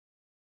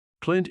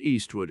Clint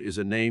Eastwood is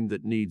a name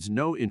that needs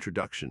no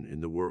introduction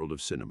in the world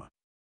of cinema.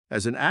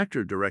 As an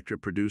actor, director,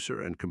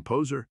 producer, and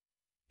composer,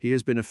 he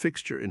has been a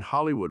fixture in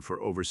Hollywood for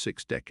over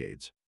 6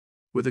 decades.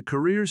 With a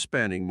career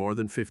spanning more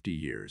than 50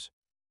 years,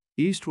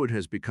 Eastwood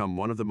has become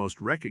one of the most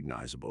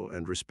recognizable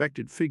and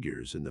respected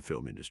figures in the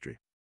film industry.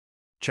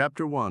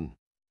 Chapter 1.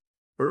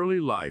 Early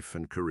Life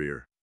and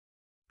Career.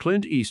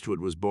 Clint Eastwood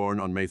was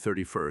born on May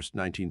 31,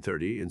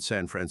 1930, in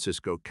San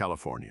Francisco,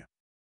 California.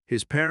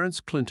 His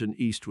parents, Clinton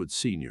Eastwood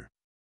Sr.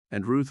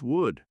 and Ruth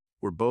Wood,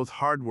 were both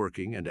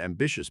hardworking and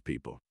ambitious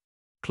people.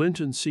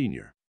 Clinton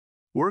Sr.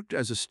 worked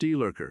as a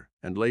steelworker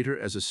and later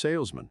as a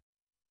salesman,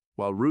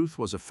 while Ruth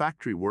was a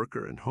factory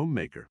worker and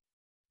homemaker.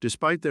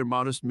 Despite their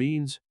modest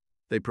means,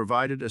 they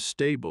provided a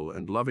stable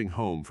and loving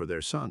home for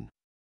their son.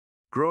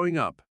 Growing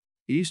up,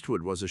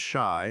 Eastwood was a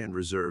shy and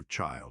reserved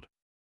child.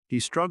 He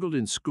struggled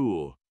in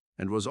school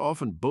and was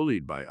often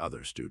bullied by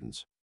other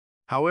students.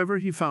 However,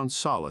 he found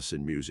solace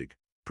in music,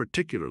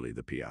 particularly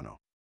the piano.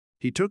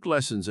 He took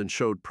lessons and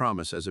showed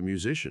promise as a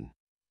musician,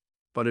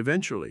 but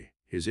eventually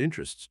his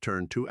interests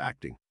turned to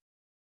acting.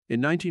 In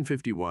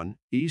 1951,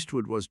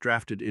 Eastwood was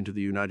drafted into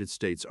the United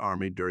States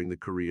Army during the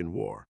Korean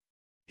War.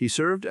 He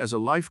served as a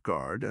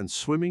lifeguard and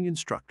swimming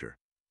instructor,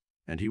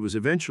 and he was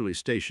eventually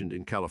stationed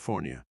in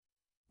California,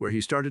 where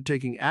he started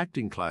taking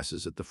acting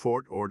classes at the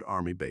Fort Ord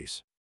Army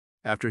Base.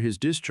 After his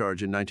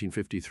discharge in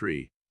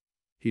 1953,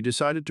 he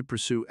decided to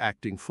pursue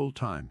acting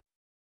full-time.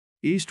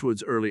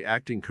 Eastwood's early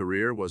acting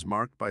career was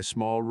marked by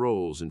small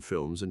roles in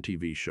films and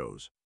TV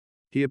shows.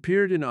 He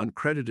appeared in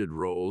uncredited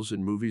roles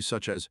in movies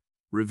such as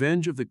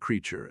Revenge of the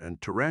Creature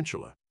and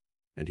Tarantula,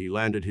 and he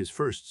landed his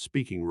first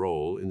speaking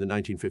role in the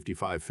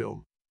 1955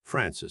 film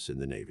Francis in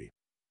the Navy.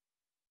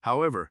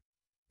 However,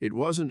 it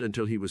wasn't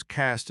until he was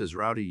cast as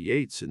Rowdy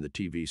Yates in the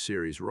TV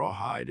series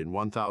Rawhide in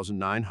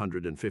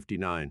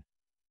 1959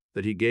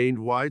 that he gained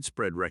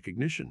widespread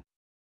recognition.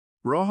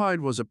 Rawhide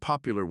was a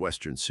popular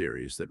Western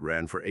series that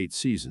ran for 8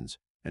 seasons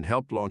and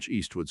helped launch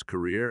Eastwood's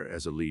career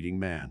as a leading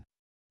man.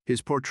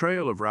 His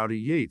portrayal of Rowdy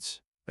Yates,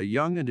 a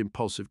young and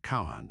impulsive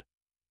cowhand,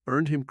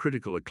 earned him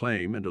critical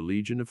acclaim and a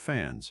legion of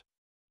fans.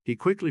 He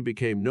quickly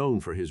became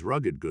known for his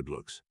rugged good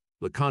looks,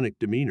 laconic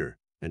demeanor,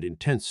 and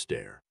intense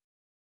stare.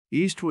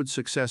 Eastwood's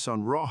success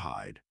on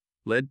Rawhide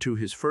led to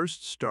his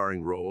first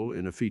starring role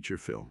in a feature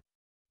film.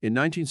 In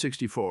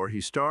 1964,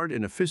 he starred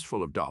in A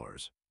Fistful of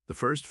Dollars, the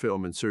first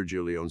film in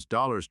Sergio Leone's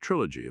Dollars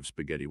trilogy of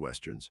spaghetti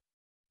westerns.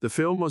 The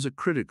film was a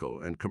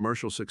critical and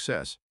commercial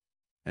success,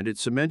 and it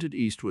cemented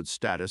Eastwood's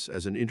status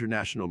as an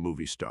international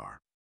movie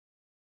star.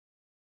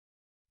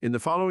 In the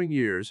following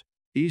years,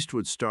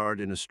 Eastwood starred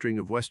in a string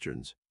of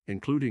westerns,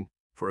 including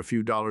For a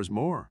Few Dollars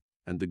More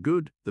and The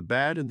Good, the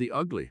Bad, and the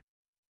Ugly,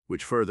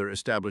 which further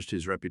established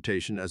his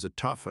reputation as a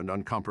tough and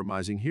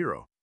uncompromising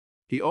hero.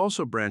 He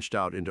also branched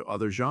out into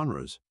other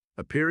genres,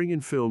 appearing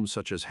in films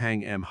such as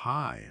Hang 'Em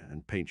High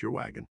and Paint Your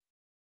Wagon.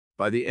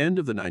 By the end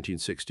of the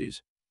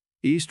 1960s,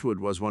 Eastwood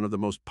was one of the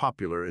most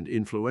popular and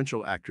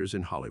influential actors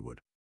in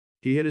Hollywood.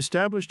 He had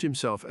established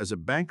himself as a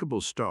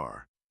bankable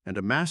star and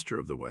a master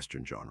of the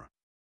Western genre.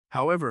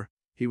 However,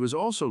 he was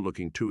also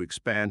looking to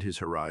expand his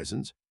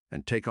horizons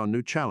and take on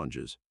new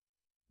challenges,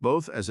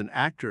 both as an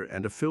actor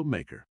and a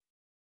filmmaker.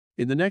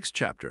 In the next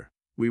chapter,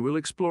 we will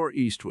explore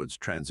Eastwood's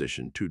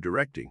transition to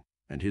directing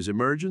and his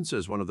emergence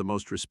as one of the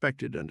most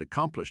respected and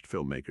accomplished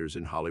filmmakers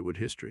in Hollywood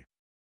history.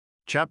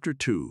 Chapter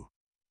 2.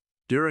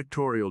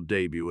 Directorial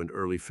Debut and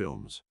Early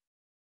Films.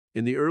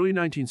 In the early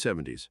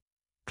 1970s,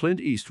 Clint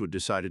Eastwood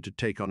decided to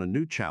take on a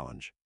new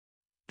challenge: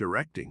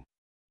 directing.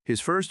 His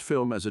first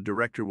film as a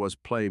director was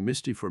Play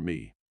Misty for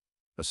Me,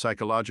 a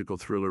psychological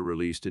thriller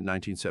released in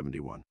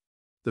 1971.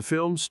 The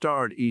film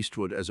starred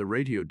Eastwood as a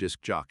radio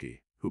disc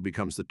jockey who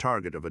becomes the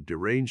target of a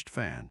deranged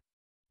fan.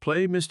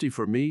 Play Misty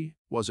for Me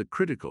was a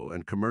critical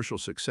and commercial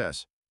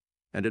success,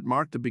 and it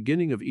marked the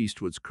beginning of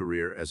Eastwood's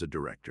career as a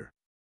director.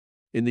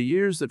 In the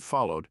years that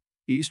followed,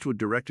 Eastwood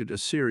directed a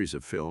series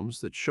of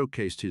films that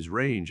showcased his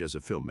range as a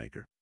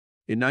filmmaker.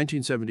 In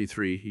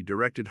 1973, he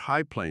directed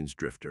High Plains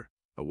Drifter,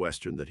 a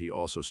western that he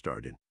also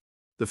starred in.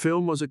 The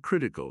film was a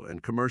critical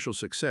and commercial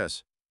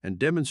success and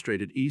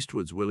demonstrated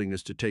Eastwood's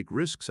willingness to take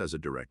risks as a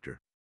director.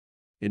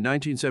 In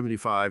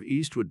 1975,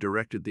 Eastwood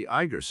directed The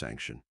Eiger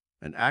Sanction,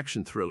 an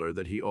action thriller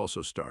that he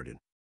also starred in.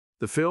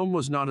 The film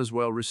was not as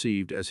well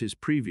received as his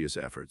previous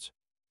efforts,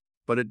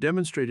 but it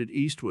demonstrated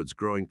Eastwood's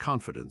growing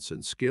confidence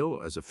and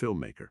skill as a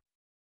filmmaker.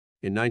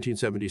 In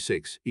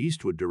 1976,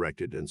 Eastwood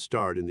directed and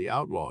starred in The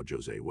Outlaw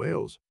José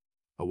Wales,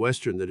 a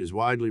western that is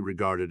widely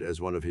regarded as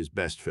one of his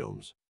best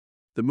films.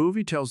 The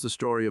movie tells the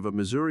story of a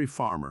Missouri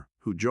farmer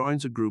who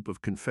joins a group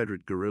of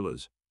Confederate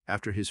guerrillas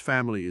after his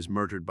family is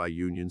murdered by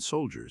Union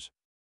soldiers.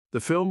 The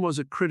film was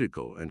a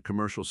critical and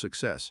commercial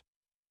success,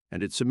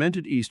 and it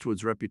cemented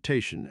Eastwood's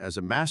reputation as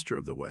a master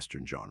of the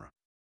Western genre.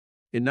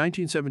 In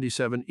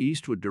 1977,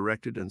 Eastwood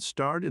directed and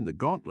starred in The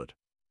Gauntlet,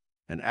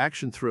 an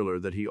action thriller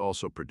that he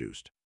also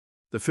produced.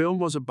 The film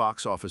was a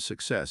box office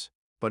success,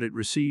 but it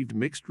received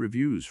mixed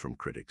reviews from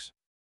critics.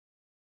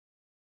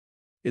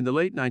 In the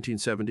late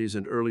 1970s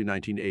and early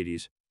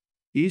 1980s,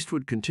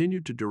 Eastwood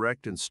continued to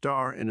direct and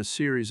star in a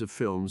series of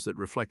films that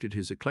reflected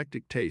his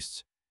eclectic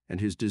tastes and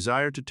his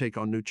desire to take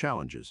on new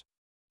challenges.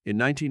 In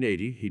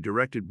 1980, he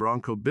directed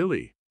Bronco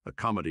Billy, a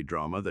comedy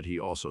drama that he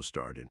also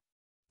starred in.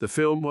 The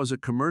film was a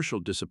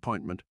commercial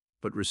disappointment,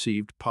 but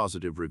received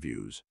positive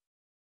reviews.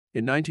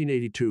 In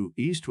 1982,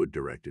 Eastwood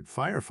directed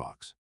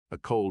Firefox, a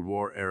Cold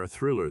War-era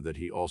thriller that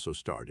he also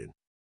starred in.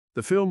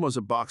 The film was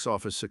a box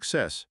office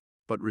success,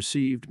 but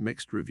received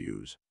mixed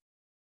reviews.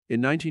 In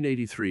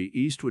 1983,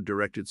 Eastwood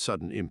directed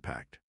Sudden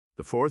Impact,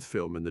 the fourth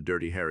film in the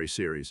Dirty Harry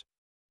series.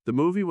 The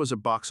movie was a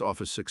box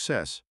office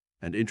success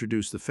and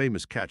introduced the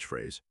famous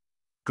catchphrase,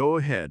 "Go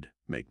ahead,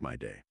 make my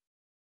day."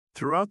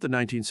 Throughout the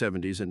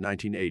 1970s and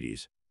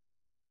 1980s,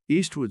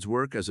 Eastwood's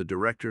work as a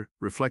director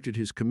reflected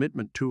his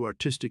commitment to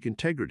artistic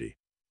integrity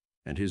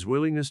and his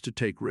willingness to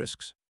take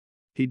risks.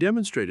 He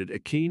demonstrated a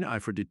keen eye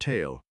for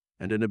detail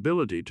and an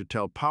ability to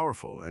tell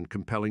powerful and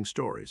compelling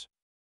stories.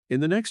 In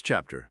the next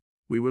chapter,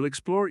 we will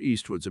explore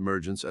Eastwood's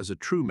emergence as a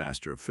true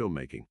master of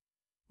filmmaking,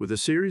 with a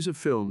series of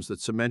films that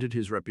cemented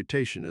his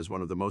reputation as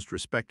one of the most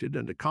respected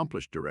and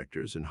accomplished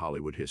directors in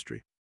Hollywood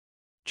history.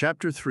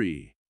 Chapter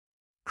 3.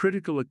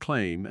 Critical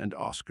Acclaim and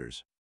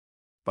Oscars.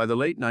 By the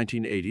late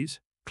 1980s,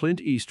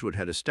 Clint Eastwood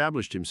had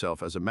established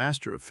himself as a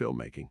master of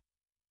filmmaking,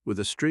 with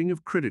a string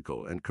of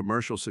critical and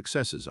commercial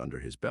successes under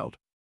his belt.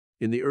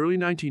 In the early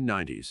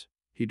 1990s,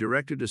 he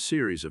directed a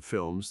series of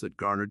films that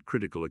garnered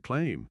critical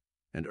acclaim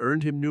and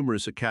earned him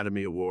numerous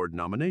Academy Award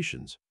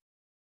nominations.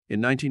 In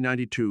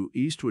 1992,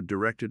 Eastwood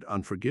directed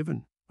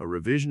Unforgiven, a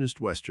revisionist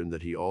Western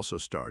that he also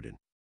starred in.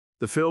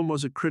 The film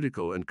was a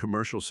critical and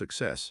commercial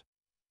success,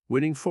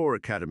 winning 4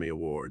 Academy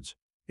Awards,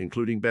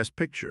 including Best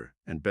Picture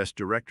and Best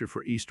Director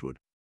for Eastwood.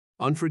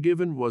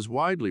 Unforgiven was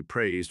widely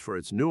praised for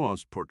its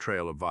nuanced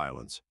portrayal of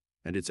violence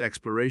and its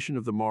exploration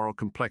of the moral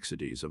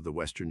complexities of the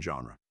Western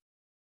genre.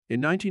 In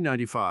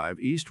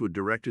 1995, Eastwood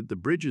directed The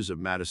Bridges of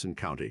Madison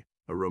County,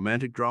 a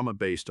romantic drama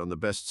based on the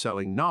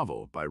best-selling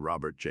novel by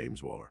Robert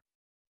James Waller.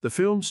 The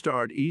film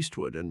starred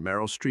Eastwood and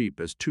Meryl Streep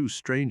as two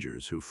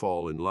strangers who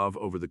fall in love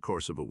over the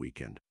course of a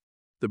weekend.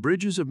 The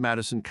Bridges of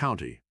Madison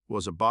County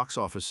was a box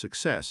office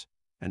success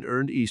and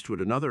earned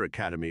Eastwood another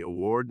Academy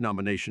Award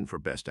nomination for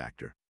Best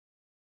Actor.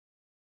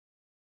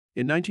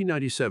 In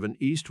 1997,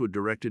 Eastwood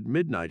directed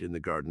Midnight in the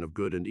Garden of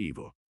Good and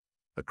Evil,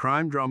 a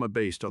crime drama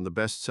based on the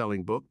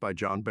best-selling book by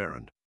John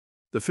Barrand.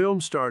 The film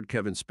starred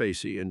Kevin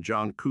Spacey and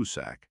John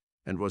Cusack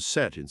and was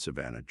set in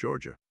Savannah,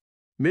 Georgia.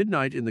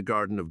 Midnight in the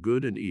Garden of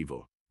Good and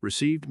Evil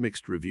received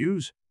mixed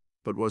reviews,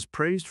 but was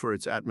praised for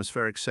its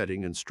atmospheric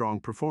setting and strong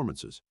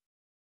performances.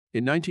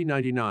 In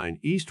 1999,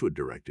 Eastwood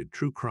directed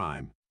True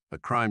Crime, a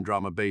crime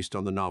drama based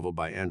on the novel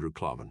by Andrew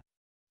Clavin.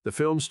 The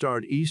film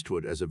starred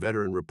Eastwood as a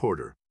veteran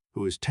reporter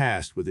who is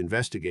tasked with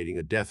investigating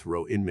a death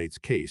row inmate's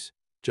case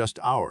just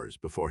hours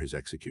before his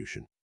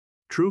execution.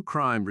 True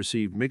Crime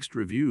received mixed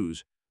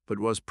reviews, but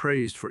was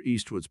praised for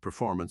Eastwood's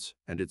performance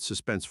and its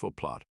suspenseful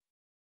plot.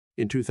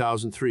 In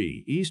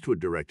 2003, Eastwood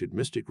directed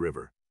Mystic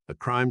River, a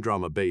crime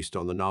drama based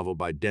on the novel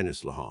by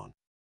Dennis Lehane.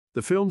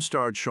 The film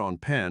starred Sean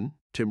Penn,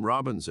 Tim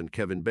Robbins, and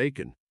Kevin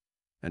Bacon,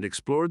 and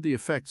explored the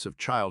effects of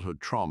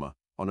childhood trauma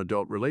on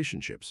adult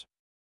relationships.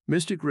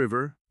 Mystic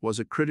River was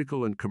a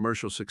critical and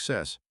commercial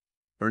success,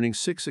 earning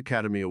 6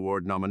 Academy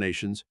Award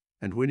nominations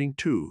and winning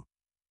 2,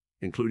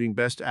 including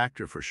Best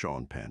Actor for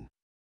Sean Penn.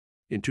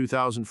 In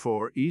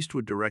 2004,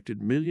 Eastwood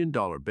directed Million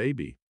Dollar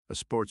Baby, a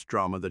sports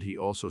drama that he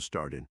also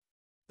starred in.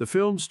 The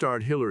film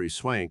starred Hilary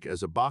Swank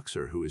as a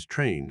boxer who is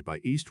trained by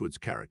Eastwood's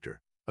character,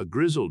 a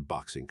grizzled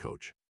boxing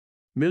coach.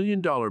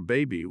 Million Dollar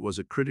Baby was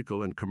a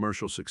critical and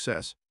commercial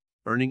success,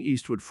 earning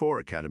Eastwood 4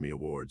 Academy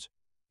Awards,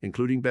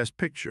 including Best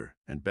Picture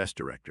and Best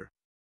Director.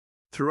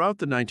 Throughout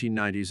the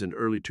 1990s and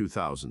early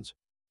 2000s,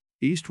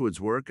 Eastwood's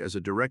work as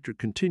a director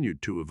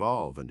continued to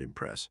evolve and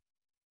impress,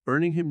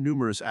 earning him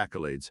numerous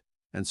accolades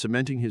and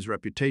cementing his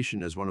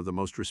reputation as one of the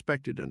most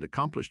respected and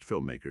accomplished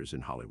filmmakers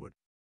in Hollywood.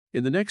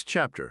 In the next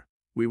chapter,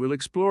 we will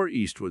explore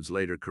Eastwood's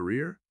later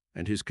career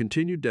and his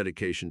continued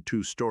dedication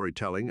to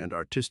storytelling and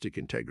artistic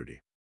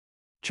integrity.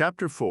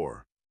 Chapter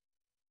 4.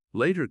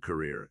 Later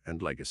Career and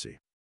Legacy.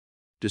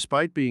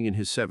 Despite being in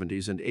his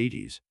 70s and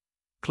 80s,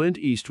 Clint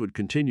Eastwood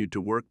continued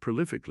to work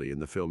prolifically in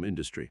the film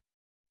industry.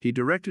 He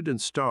directed and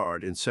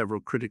starred in several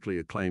critically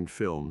acclaimed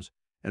films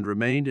and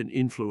remained an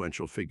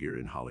influential figure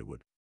in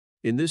Hollywood.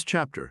 In this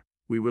chapter,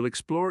 we will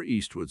explore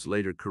Eastwood's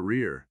later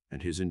career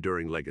and his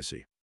enduring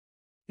legacy.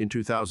 In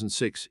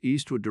 2006,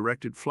 Eastwood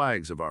directed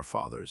Flags of Our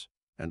Fathers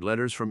and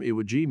Letters from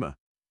Iwo Jima,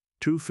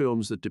 2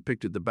 films that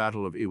depicted the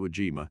Battle of Iwo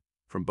Jima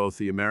from both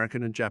the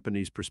American and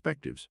Japanese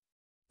perspectives.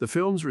 The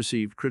films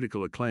received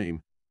critical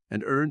acclaim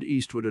and earned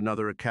Eastwood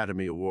another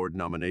Academy Award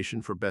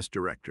nomination for Best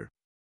Director.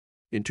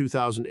 In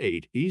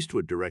 2008,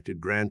 Eastwood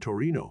directed Gran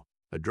Torino,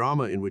 a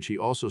drama in which he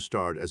also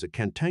starred as a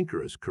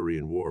cantankerous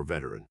Korean War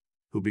veteran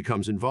who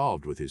becomes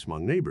involved with his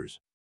Hmong neighbors.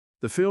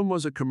 The film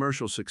was a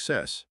commercial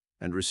success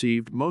and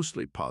received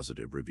mostly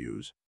positive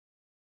reviews.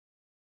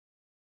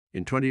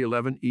 In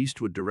 2011,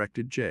 Eastwood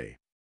directed J.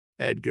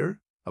 Edgar,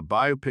 a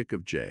biopic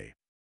of J.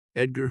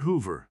 Edgar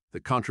Hoover, the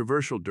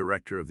controversial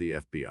director of the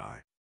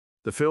FBI.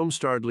 The film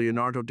starred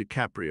Leonardo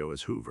DiCaprio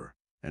as Hoover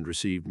and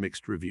received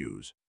mixed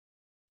reviews.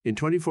 In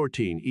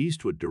 2014,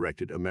 Eastwood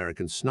directed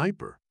American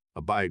Sniper,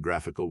 a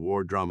biographical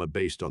war drama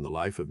based on the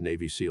life of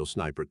Navy SEAL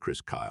sniper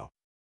Chris Kyle.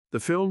 The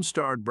film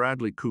starred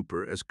Bradley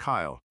Cooper as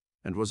Kyle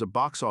and was a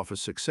box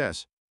office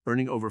success,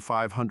 earning over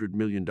 $500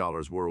 million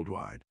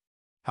worldwide.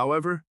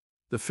 However,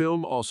 the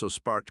film also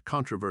sparked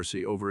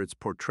controversy over its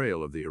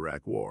portrayal of the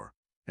Iraq War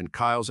and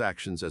Kyle's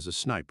actions as a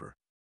sniper.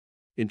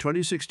 In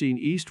 2016,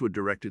 Eastwood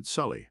directed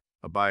Sully,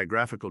 a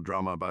biographical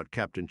drama about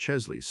Captain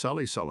Chesley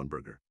Sully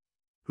Sullenberger,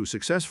 who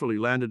successfully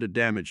landed a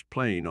damaged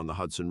plane on the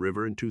Hudson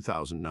River in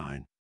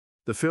 2009.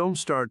 The film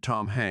starred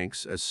Tom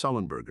Hanks as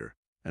Sullenberger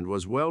and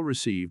was well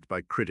received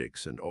by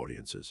critics and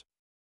audiences.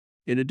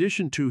 In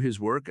addition to his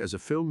work as a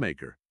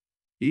filmmaker,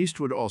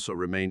 Eastwood also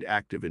remained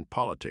active in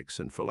politics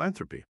and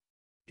philanthropy.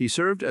 He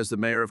served as the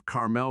mayor of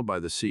Carmel by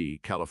the Sea,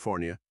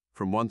 California,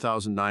 from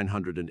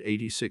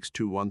 1986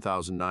 to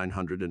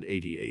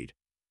 1988,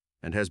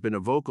 and has been a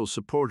vocal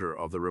supporter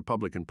of the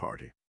Republican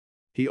Party.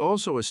 He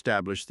also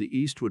established the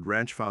Eastwood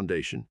Ranch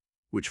Foundation,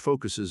 which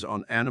focuses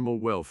on animal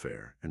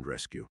welfare and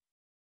rescue.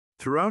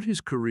 Throughout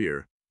his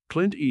career,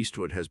 Clint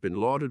Eastwood has been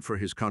lauded for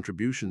his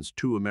contributions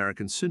to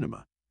American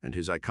cinema and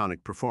his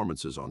iconic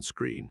performances on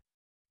screen.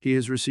 He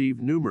has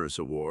received numerous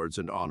awards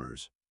and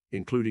honors,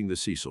 including the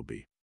Cecil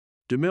B.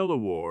 DeMille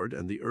Award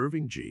and the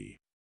Irving G.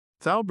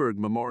 Thalberg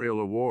Memorial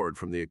Award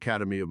from the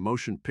Academy of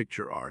Motion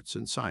Picture Arts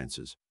and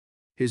Sciences.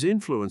 His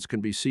influence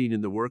can be seen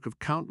in the work of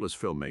countless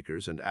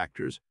filmmakers and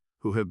actors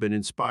who have been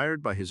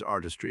inspired by his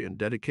artistry and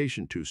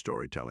dedication to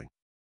storytelling.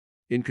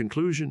 In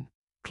conclusion,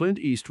 Clint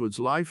Eastwood's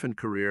life and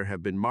career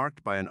have been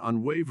marked by an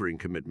unwavering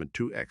commitment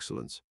to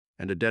excellence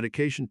and a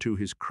dedication to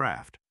his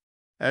craft.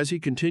 As he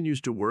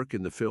continues to work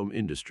in the film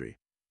industry,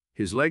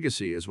 his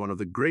legacy as one of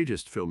the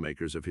greatest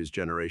filmmakers of his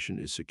generation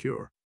is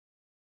secure.